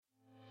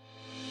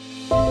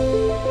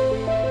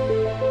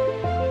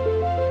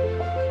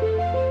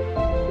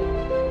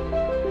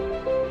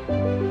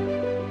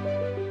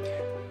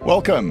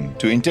Welcome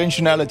to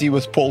Intentionality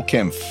with Paul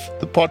Kempf,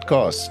 the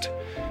podcast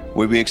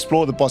where we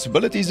explore the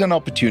possibilities and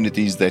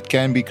opportunities that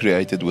can be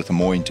created with a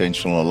more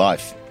intentional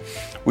life.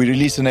 We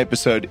release an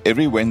episode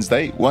every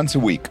Wednesday, once a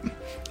week.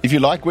 If you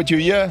like what you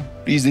hear,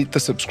 please hit the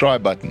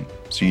subscribe button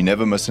so you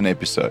never miss an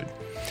episode.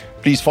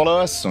 Please follow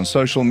us on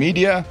social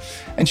media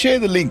and share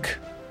the link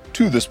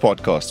to this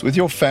podcast with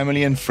your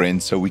family and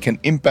friends so we can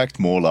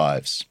impact more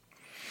lives.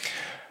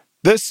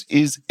 This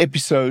is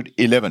episode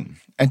 11,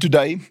 and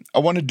today I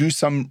want to do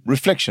some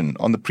reflection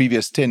on the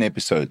previous 10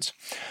 episodes.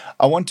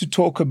 I want to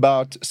talk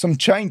about some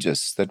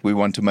changes that we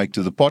want to make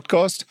to the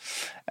podcast,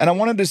 and I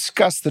want to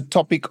discuss the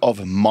topic of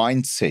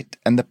mindset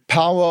and the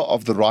power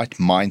of the right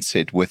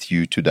mindset with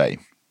you today.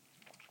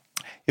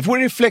 If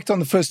we reflect on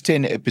the first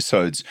 10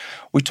 episodes,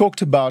 we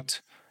talked about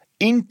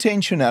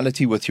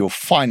intentionality with your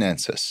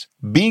finances,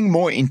 being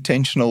more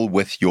intentional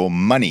with your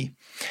money.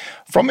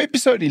 From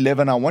episode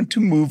 11, I want to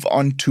move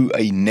on to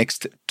a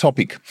next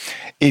topic.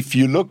 If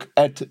you look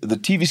at the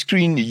TV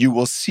screen, you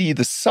will see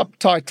the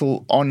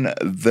subtitle on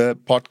the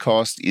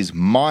podcast is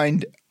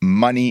Mind,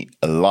 Money,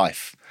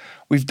 Life.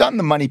 We've done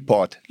the money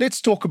part.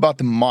 Let's talk about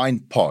the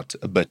mind part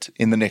a bit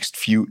in the next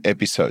few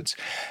episodes.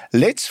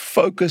 Let's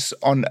focus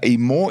on a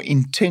more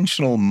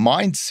intentional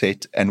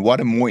mindset and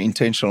what a more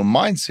intentional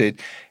mindset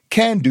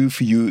can do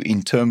for you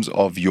in terms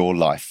of your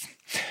life.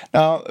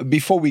 Now,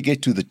 before we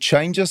get to the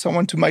changes I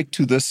want to make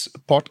to this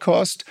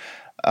podcast,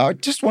 I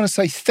just want to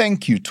say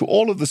thank you to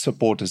all of the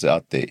supporters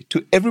out there,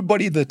 to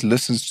everybody that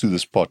listens to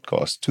this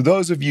podcast, to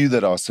those of you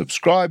that are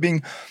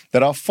subscribing,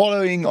 that are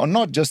following on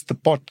not just the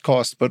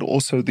podcast, but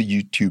also the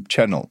YouTube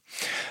channel.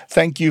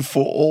 Thank you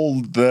for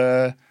all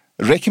the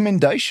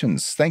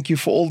recommendations. Thank you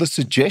for all the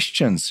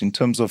suggestions in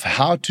terms of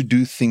how to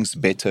do things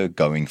better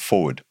going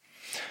forward.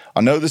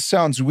 I know this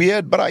sounds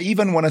weird, but I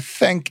even want to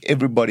thank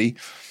everybody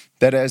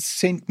that has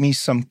sent me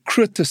some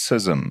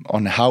criticism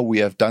on how we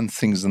have done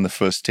things in the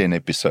first 10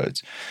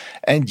 episodes.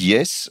 And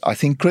yes, I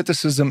think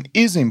criticism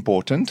is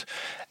important.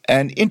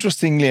 And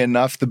interestingly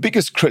enough, the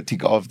biggest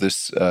critic of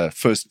this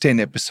first 10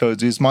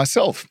 episodes is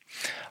myself.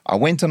 I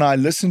went and I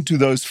listened to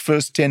those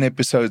first 10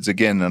 episodes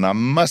again, and I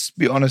must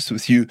be honest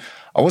with you,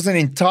 I wasn't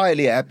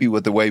entirely happy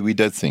with the way we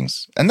did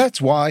things. And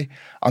that's why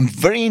I'm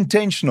very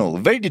intentional,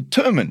 very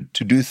determined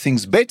to do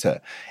things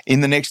better in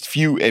the next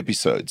few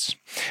episodes.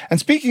 And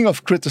speaking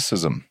of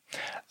criticism,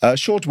 a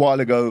short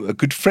while ago, a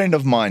good friend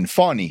of mine,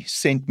 Fani,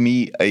 sent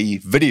me a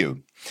video.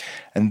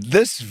 And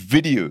this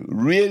video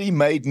really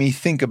made me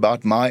think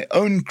about my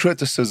own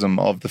criticism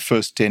of the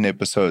first 10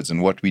 episodes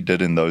and what we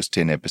did in those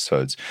 10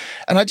 episodes.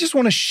 And I just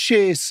want to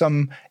share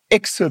some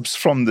excerpts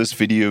from this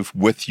video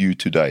with you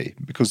today,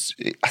 because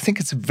I think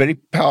it's a very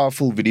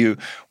powerful video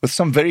with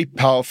some very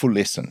powerful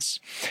lessons.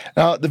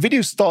 Now, the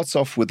video starts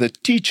off with a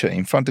teacher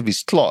in front of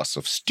his class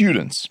of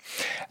students,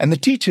 and the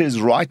teacher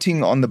is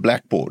writing on the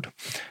blackboard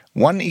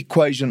one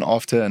equation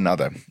after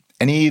another.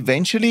 And he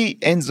eventually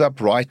ends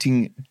up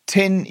writing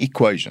 10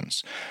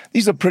 equations.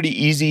 These are pretty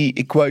easy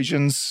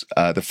equations.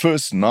 The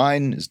first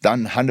 9 is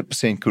done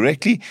 100%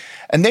 correctly.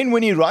 And then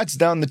when he writes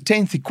down the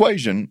 10th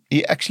equation,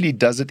 he actually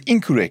does it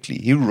incorrectly.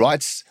 He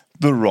writes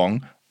the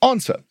wrong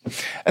answer.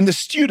 And the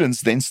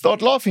students then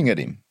start laughing at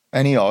him.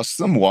 And he asks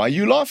them, "Why are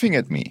you laughing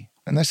at me?"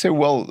 And they say,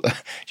 "Well,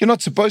 you're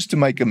not supposed to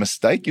make a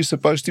mistake. You're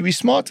supposed to be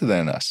smarter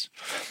than us."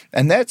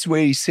 And that's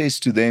where he says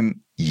to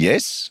them,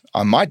 "Yes,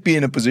 I might be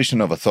in a position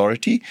of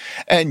authority,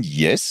 and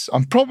yes,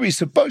 I'm probably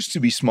supposed to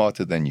be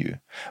smarter than you,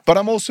 but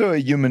I'm also a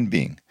human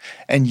being,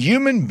 and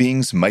human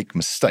beings make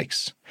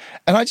mistakes."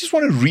 And I just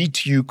want to read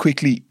to you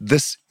quickly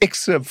this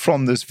excerpt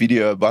from this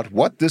video about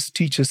what this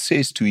teacher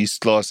says to his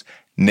class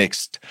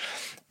next,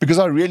 because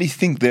I really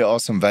think there are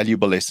some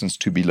valuable lessons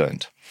to be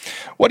learned.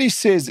 What he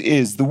says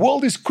is, the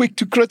world is quick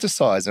to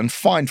criticize and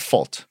find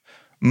fault,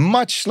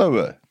 much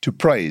slower to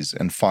praise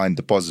and find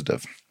the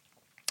positive.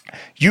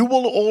 You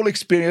will all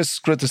experience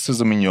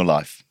criticism in your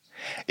life.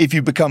 If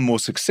you become more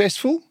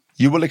successful,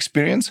 you will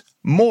experience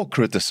more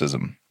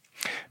criticism.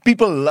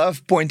 People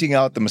love pointing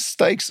out the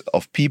mistakes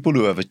of people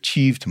who have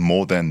achieved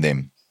more than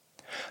them.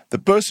 The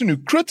person who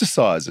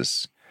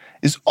criticizes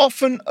is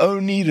often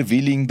only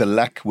revealing the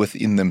lack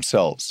within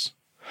themselves.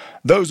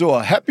 Those who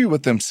are happy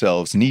with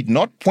themselves need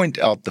not point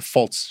out the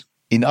faults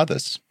in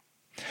others.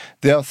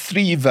 There are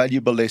 3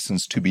 valuable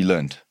lessons to be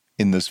learned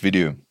in this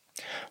video.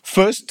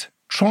 First,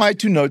 try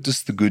to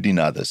notice the good in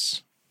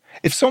others.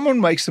 If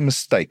someone makes a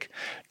mistake,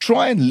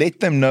 try and let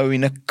them know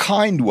in a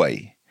kind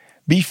way.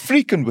 Be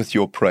frequent with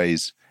your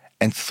praise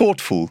and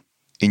thoughtful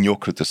in your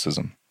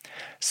criticism.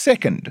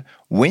 Second,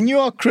 when you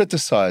are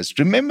criticized,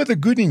 remember the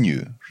good in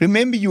you.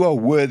 Remember you are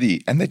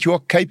worthy and that you are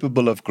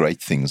capable of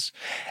great things.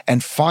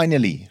 And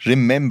finally,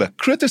 remember,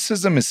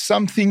 criticism is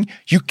something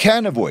you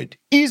can avoid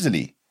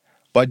easily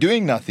by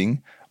doing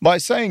nothing, by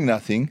saying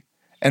nothing,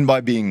 and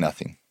by being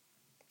nothing.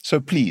 So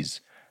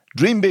please,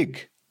 dream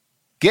big.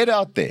 Get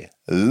out there.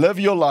 Live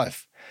your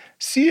life.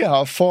 See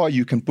how far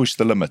you can push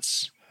the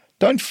limits.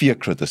 Don't fear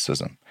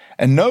criticism.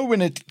 And know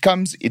when it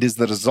comes, it is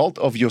the result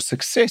of your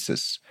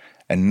successes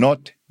and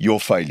not your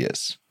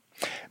failures.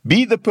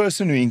 Be the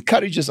person who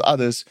encourages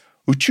others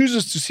who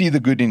chooses to see the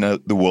good in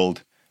the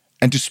world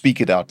and to speak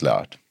it out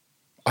loud.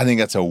 I think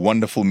that's a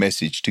wonderful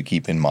message to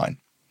keep in mind.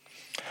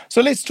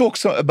 So let's talk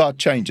about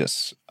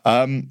changes.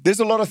 There's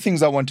a lot of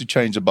things I want to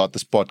change about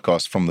this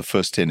podcast from the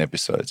first 10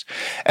 episodes.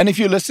 And if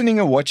you're listening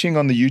or watching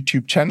on the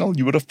YouTube channel,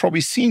 you would have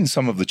probably seen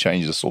some of the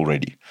changes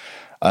already.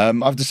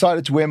 I've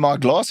decided to wear my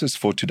glasses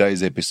for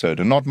today's episode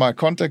and not my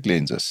contact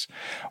lenses.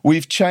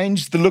 We've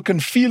changed the look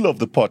and feel of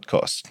the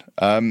podcast.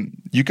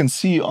 You can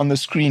see on the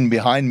screen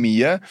behind me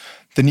here,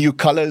 the new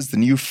colors, the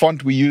new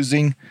font we're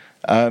using.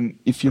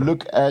 If you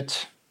look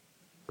at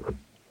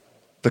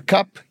the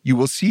cup, you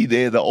will see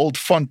there the old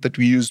font that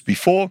we used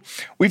before.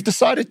 We've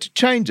decided to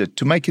change it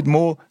to make it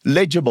more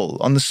legible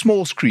on the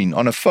small screen,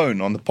 on a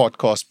phone, on the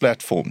podcast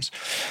platforms.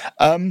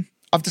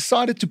 I've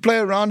decided to play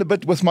around a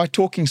bit with my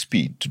talking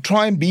speed, to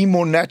try and be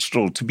more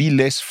natural, to be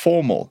less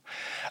formal.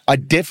 I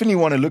definitely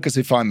want to look as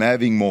if I'm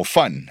having more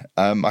fun.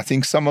 I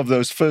think some of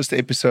those first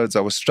episodes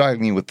I was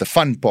struggling with the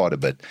fun part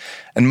of it.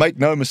 And make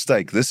no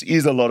mistake, this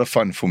is a lot of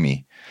fun for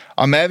me.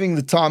 I'm having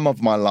the time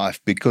of my life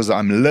because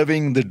I'm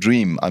living the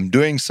dream. I'm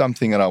doing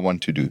something that I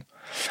want to do.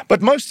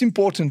 But most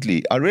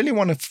importantly, I really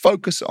want to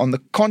focus on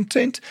the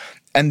content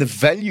and the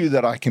value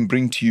that I can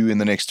bring to you in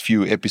the next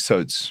few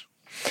episodes.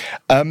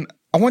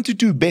 I want to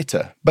do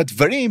better, but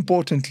very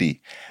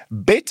importantly,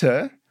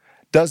 better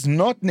does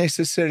not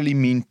necessarily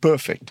mean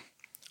perfect.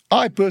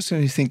 I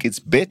personally think it's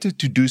better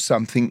to do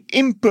something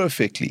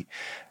imperfectly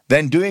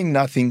than doing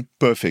nothing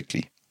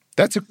perfectly.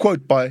 That's a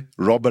quote by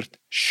Robert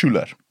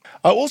Schuller.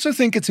 I also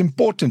think it's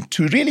important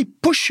to really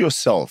push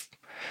yourself.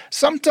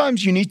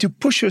 Sometimes you need to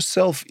push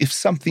yourself if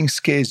something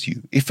scares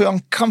you, if you're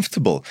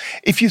uncomfortable,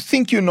 if you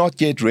think you're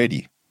not yet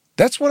ready.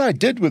 That's what I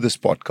did with this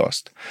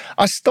podcast.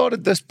 I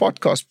started this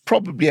podcast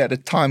probably at a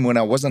time when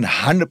I wasn't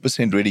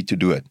 100% ready to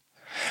do it.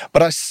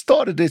 But I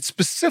started it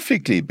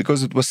specifically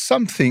because it was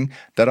something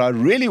that I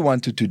really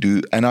wanted to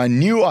do, and I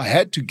knew I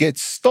had to get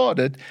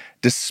started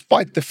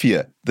despite the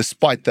fear,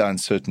 despite the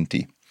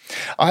uncertainty.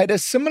 I had a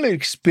similar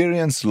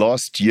experience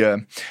last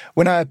year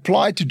when I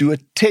applied to do a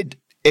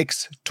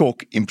TEDx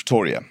talk in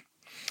Pretoria.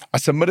 I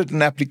submitted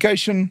an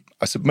application,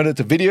 I submitted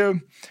a video,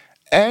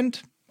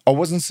 and I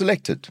wasn't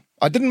selected.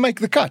 I didn't make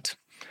the cut.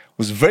 It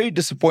was very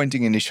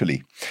disappointing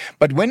initially.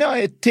 But when I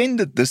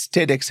attended this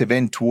TEDx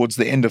event towards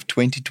the end of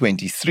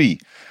 2023,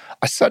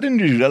 I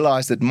suddenly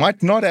realized it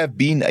might not have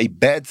been a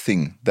bad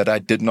thing that I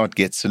did not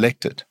get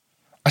selected.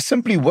 I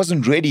simply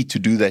wasn't ready to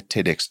do that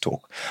TEDx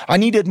talk. I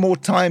needed more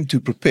time to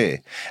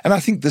prepare. And I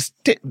think this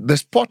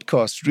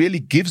podcast really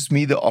gives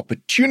me the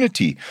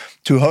opportunity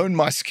to hone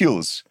my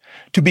skills,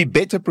 to be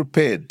better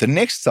prepared the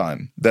next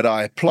time that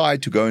I apply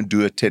to go and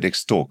do a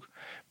TEDx talk.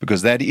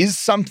 Because that is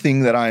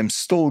something that I am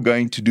still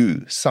going to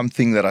do,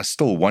 something that I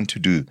still want to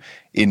do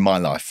in my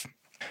life.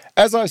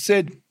 As I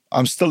said,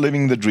 I'm still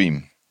living the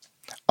dream.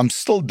 I'm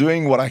still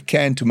doing what I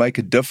can to make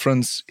a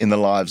difference in the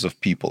lives of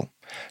people,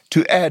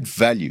 to add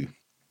value.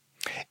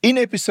 In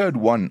episode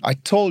 1, I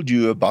told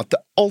you about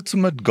the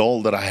ultimate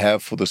goal that I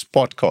have for this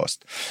podcast,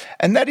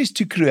 and that is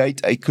to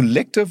create a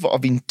collective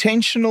of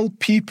intentional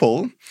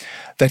people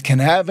that can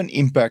have an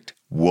impact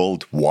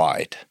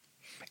worldwide.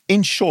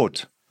 In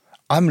short,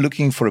 I'm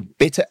looking for a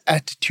better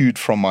attitude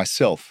from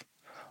myself,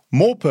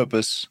 more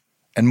purpose,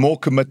 and more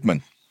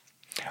commitment.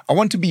 I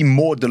want to be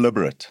more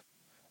deliberate.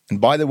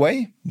 And by the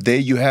way, there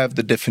you have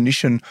the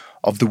definition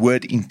of the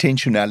word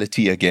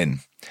intentionality again.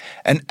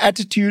 An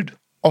attitude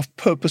of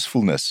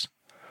purposefulness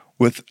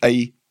with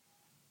a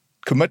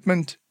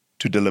commitment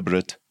to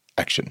deliberate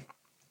action.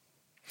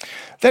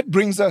 That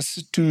brings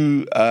us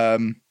to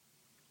the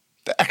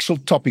actual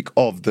topic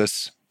of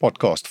this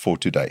podcast for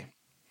today.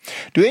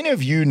 Do any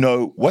of you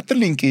know what the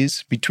link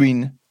is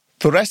between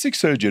thoracic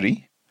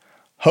surgery,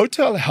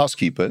 hotel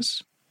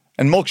housekeepers,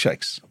 and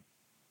milkshakes?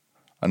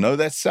 I know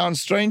that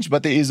sounds strange,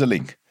 but there is a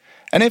link.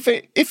 And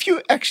if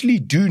you actually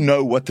do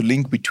know what the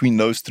link between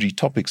those three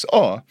topics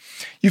are,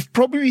 you've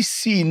probably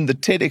seen the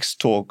TEDx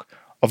talk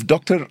of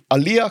Dr.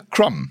 Alia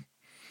Crum,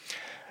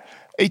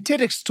 a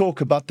TEDx talk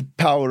about the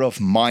power of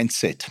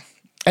mindset.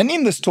 And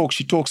in this talk,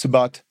 she talks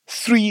about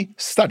 3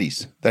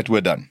 studies that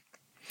were done.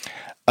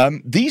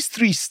 These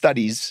 3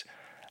 studies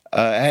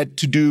had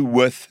to do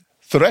with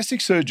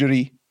thoracic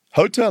surgery,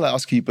 hotel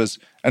housekeepers,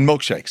 and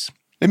milkshakes.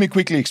 Let me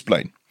quickly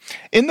explain.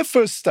 In the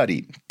first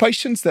study,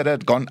 patients that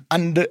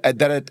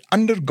had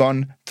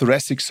undergone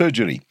thoracic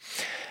surgery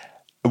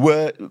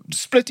were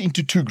split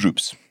into 2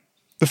 groups.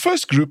 The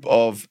first group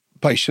of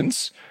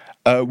patients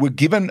were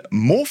given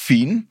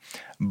morphine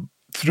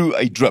through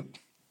a drip.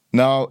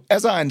 Now,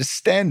 as I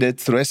understand it,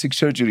 thoracic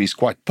surgery is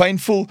quite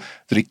painful.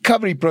 The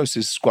recovery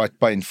process is quite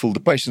painful. The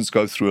patients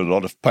go through a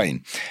lot of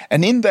pain.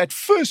 And in that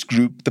first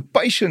group, the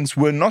patients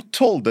were not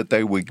told that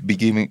they were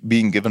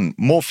being given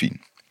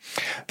morphine.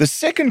 The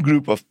second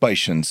group of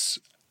patients,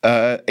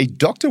 a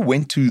doctor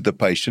went to the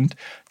patient,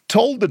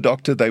 told the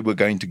doctor they were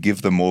going to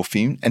give the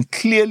morphine, and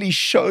clearly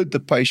showed the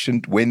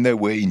patient when they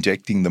were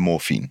injecting the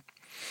morphine.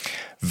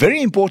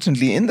 Very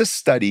importantly, in this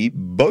study,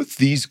 both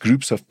these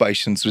groups of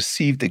patients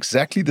received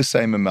exactly the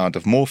same amount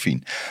of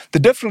morphine. The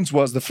difference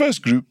was the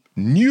first group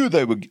didn't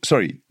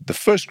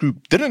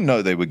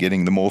know they were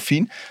getting the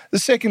morphine. The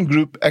second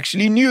group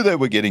actually knew they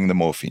were getting the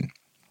morphine.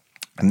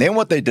 And then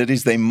what they did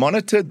is they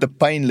monitored the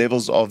pain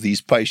levels of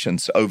these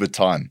patients over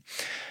time.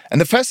 And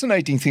the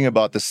fascinating thing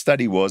about the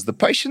study was the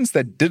patients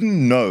that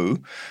didn't know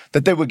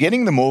that they were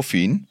getting the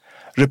morphine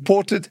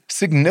reported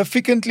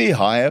significantly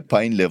higher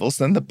pain levels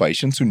than the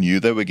patients who knew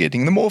they were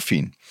getting the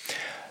morphine.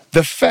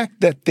 The fact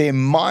that their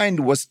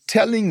mind was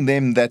telling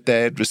them that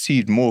they had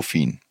received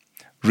morphine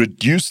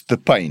reduced the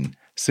pain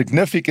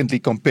significantly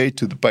compared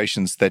to the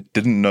patients that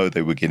didn't know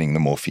they were getting the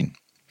morphine.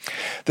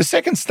 The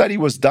second study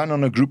was done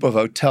on a group of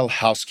hotel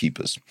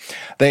housekeepers.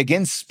 They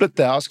again split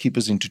the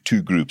housekeepers into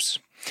two groups.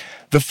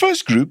 The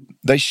first group,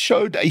 they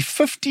showed a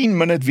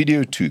 15-minute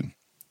video to,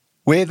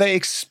 where they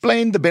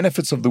explained the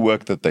benefits of the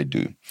work that they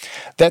do.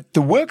 That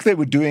the work they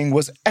were doing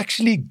was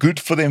actually good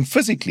for them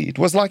physically. It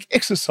was like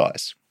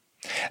exercise.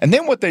 And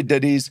then what they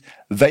did is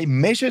they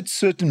measured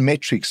certain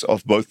metrics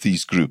of both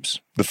these groups.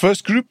 The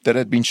first group that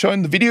had been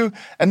shown the video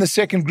and the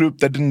second group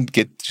that didn't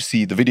get to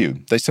see the video.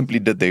 They simply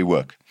did their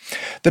work.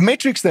 The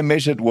metrics they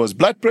measured was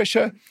blood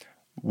pressure,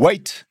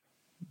 weight,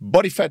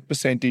 body fat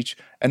percentage,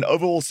 and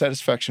overall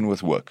satisfaction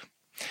with work.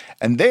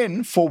 And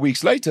then 4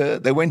 weeks later,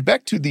 they went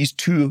back to these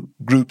two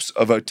groups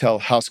of hotel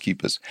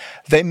housekeepers.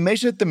 They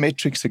measured the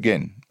metrics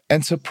again.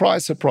 And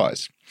surprise,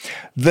 surprise,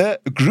 the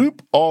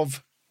group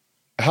of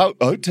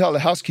hotel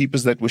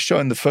housekeepers that were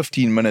shown the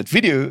 15-minute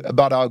video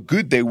about how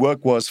good their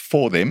work was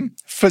for them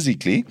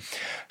physically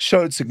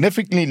showed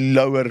significantly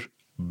lower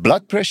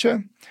blood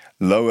pressure,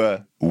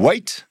 lower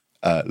weight,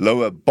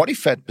 lower body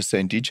fat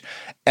percentage,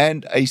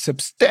 and a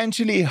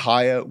substantially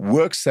higher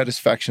work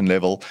satisfaction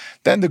level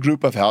than the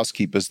group of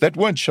housekeepers that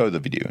weren't shown the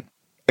video.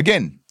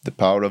 Again, the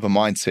power of a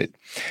mindset.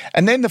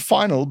 And then the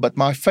final, but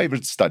my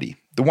favorite study,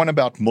 the one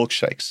about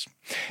milkshakes.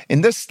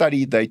 In this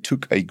study, they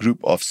took a group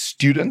of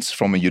students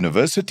from a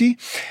university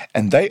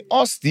and they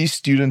asked these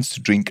students to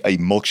drink a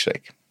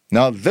milkshake.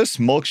 Now, this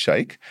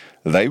milkshake,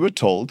 they were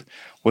told,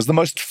 was the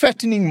most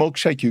fattening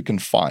milkshake you can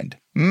find.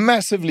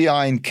 Massively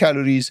high in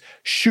calories,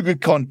 sugar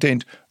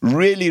content,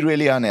 really,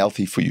 really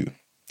unhealthy for you.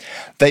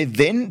 They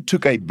then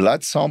took a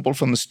blood sample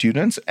from the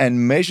students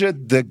and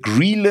measured the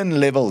ghrelin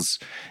levels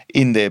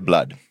in their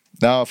blood.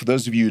 Now, for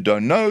those of you who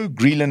don't know,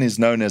 ghrelin is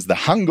known as the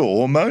hunger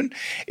hormone.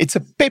 It's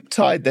a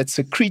peptide that's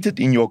secreted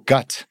in your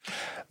gut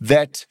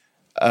that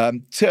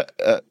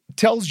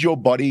tells your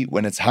body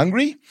when it's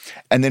hungry.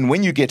 And then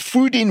when you get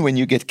food in, when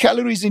you get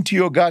calories into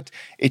your gut,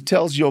 it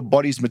tells your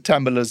body's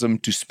metabolism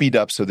to speed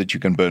up so that you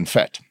can burn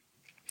fat.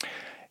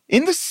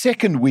 In the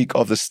second week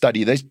of the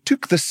study, they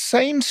took the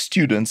same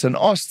students and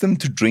asked them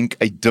to drink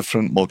a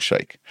different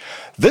milkshake.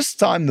 This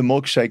time, the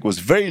milkshake was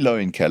very low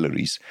in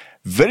calories,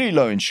 very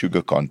low in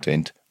sugar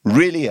content,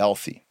 really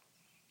healthy.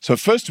 So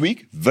first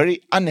week,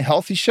 very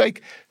unhealthy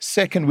shake.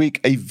 Second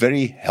week, a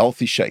very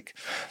healthy shake.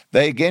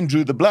 They again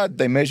drew the blood,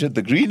 they measured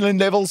the ghrelin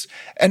levels,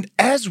 and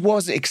as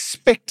was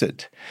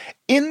expected,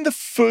 in the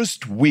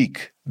first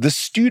week, the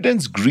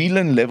students'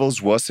 ghrelin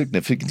levels were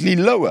significantly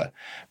lower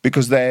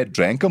because they had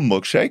drank a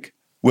milkshake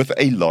with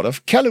a lot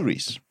of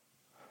calories.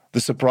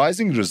 The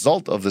surprising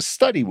result of the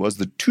study was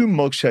the two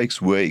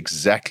milkshakes were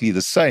exactly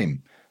the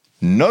same.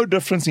 No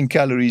difference in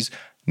calories,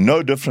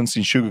 no difference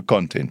in sugar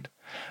content.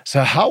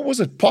 So how was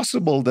it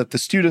possible that the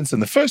students in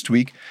the first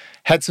week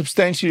had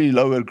substantially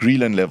lower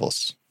ghrelin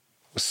levels?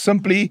 It was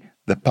simply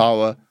the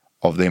power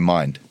of their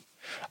mind.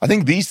 I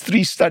think these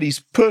three studies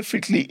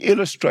perfectly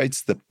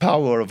illustrates the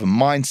power of a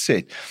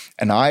mindset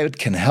and how it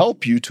can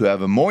help you to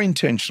have a more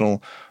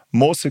intentional,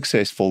 more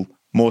successful,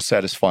 more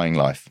satisfying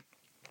life.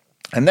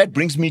 And that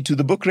brings me to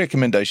the book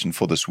recommendation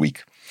for this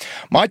week.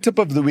 My tip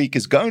of the week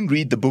is go and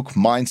read the book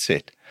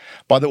Mindset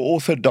by the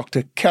author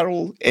Dr.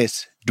 Carol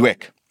S.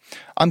 Dweck.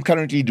 I'm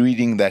currently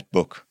reading that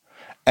book,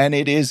 and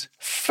it is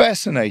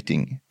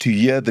fascinating to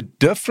hear the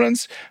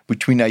difference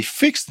between a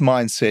fixed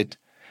mindset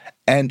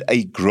and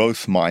a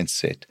growth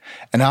mindset,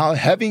 and how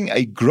having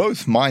a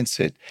growth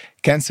mindset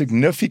can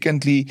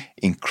significantly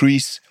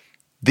increase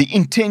the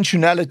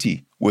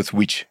intentionality with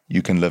which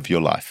you can live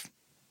your life.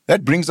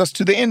 That brings us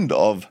to the end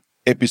of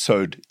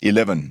episode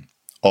 11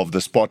 of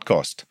this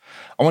podcast.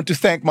 I want to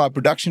thank my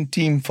production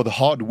team for the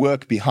hard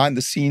work behind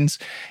the scenes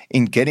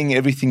in getting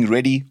everything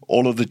ready,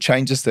 all of the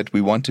changes that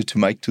we wanted to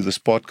make to this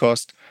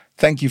podcast.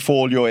 Thank you for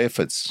all your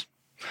efforts.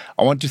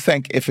 I want to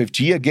thank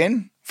FFG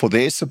again for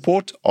their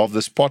support of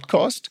this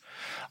podcast.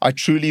 I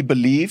truly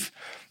believe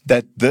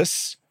that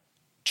this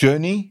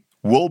journey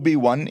will be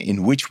one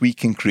in which we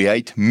can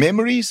create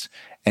memories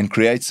and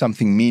create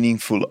something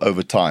meaningful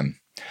over time.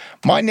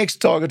 My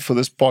next target for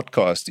this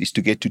podcast is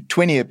to get to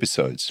 20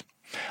 episodes.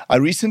 I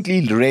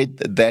recently read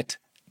that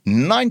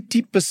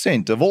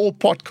 90% of all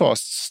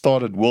podcasts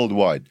started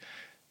worldwide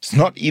does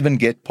not even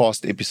get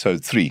past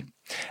episode 3.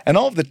 And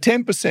of the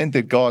 10%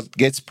 that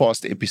gets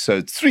past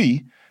episode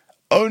 3,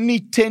 only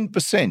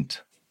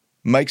 10%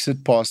 makes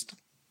it past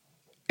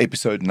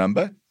episode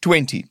number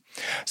 20.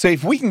 So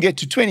if we can get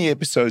to 20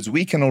 episodes,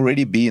 we can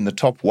already be in the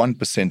top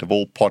 1% of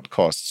all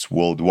podcasts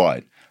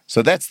worldwide.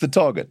 So that's the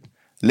target.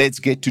 Let's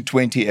get to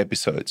 20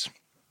 episodes.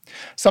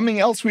 Something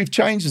else we've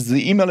changed is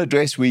the email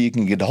address where you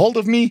can get a hold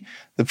of me.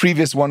 The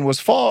previous one was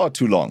far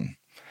too long.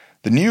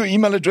 The new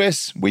email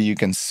address where you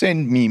can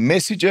send me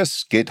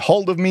messages, get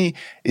hold of me,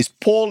 is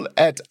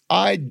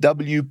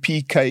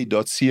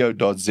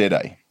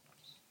paul@iwpk.co.za.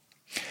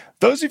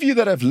 Those of you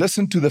that have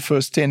listened to the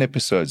first 10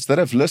 episodes, that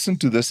have listened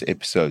to this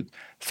episode,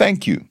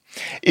 thank you.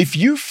 If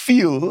you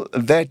feel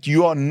that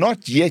you are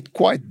not yet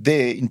quite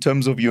there in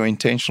terms of your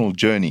intentional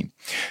journey,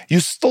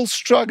 you're still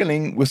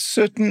struggling with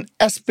certain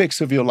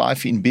aspects of your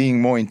life in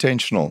being more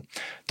intentional,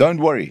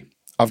 don't worry.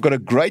 I've got a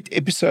great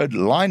episode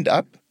lined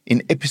up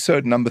in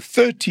episode number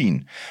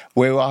 13,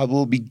 where I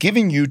will be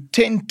giving you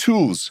 10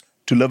 tools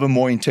to live a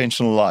more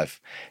intentional life.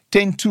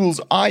 10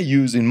 tools I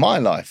use in my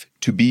life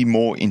to be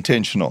more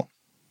intentional.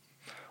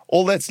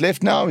 All that's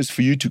left now is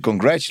for you to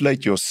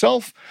congratulate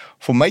yourself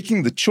for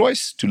making the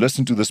choice to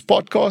listen to this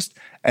podcast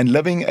and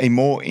living a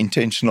more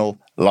intentional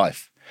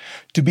life.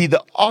 To be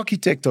the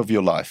architect of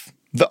your life,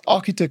 the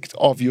architect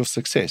of your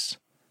success,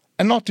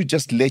 and not to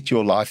just let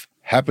your life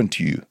happen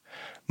to you.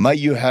 May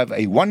you have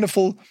a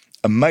wonderful,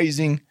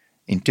 amazing,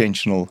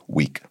 intentional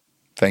week.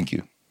 Thank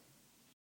you.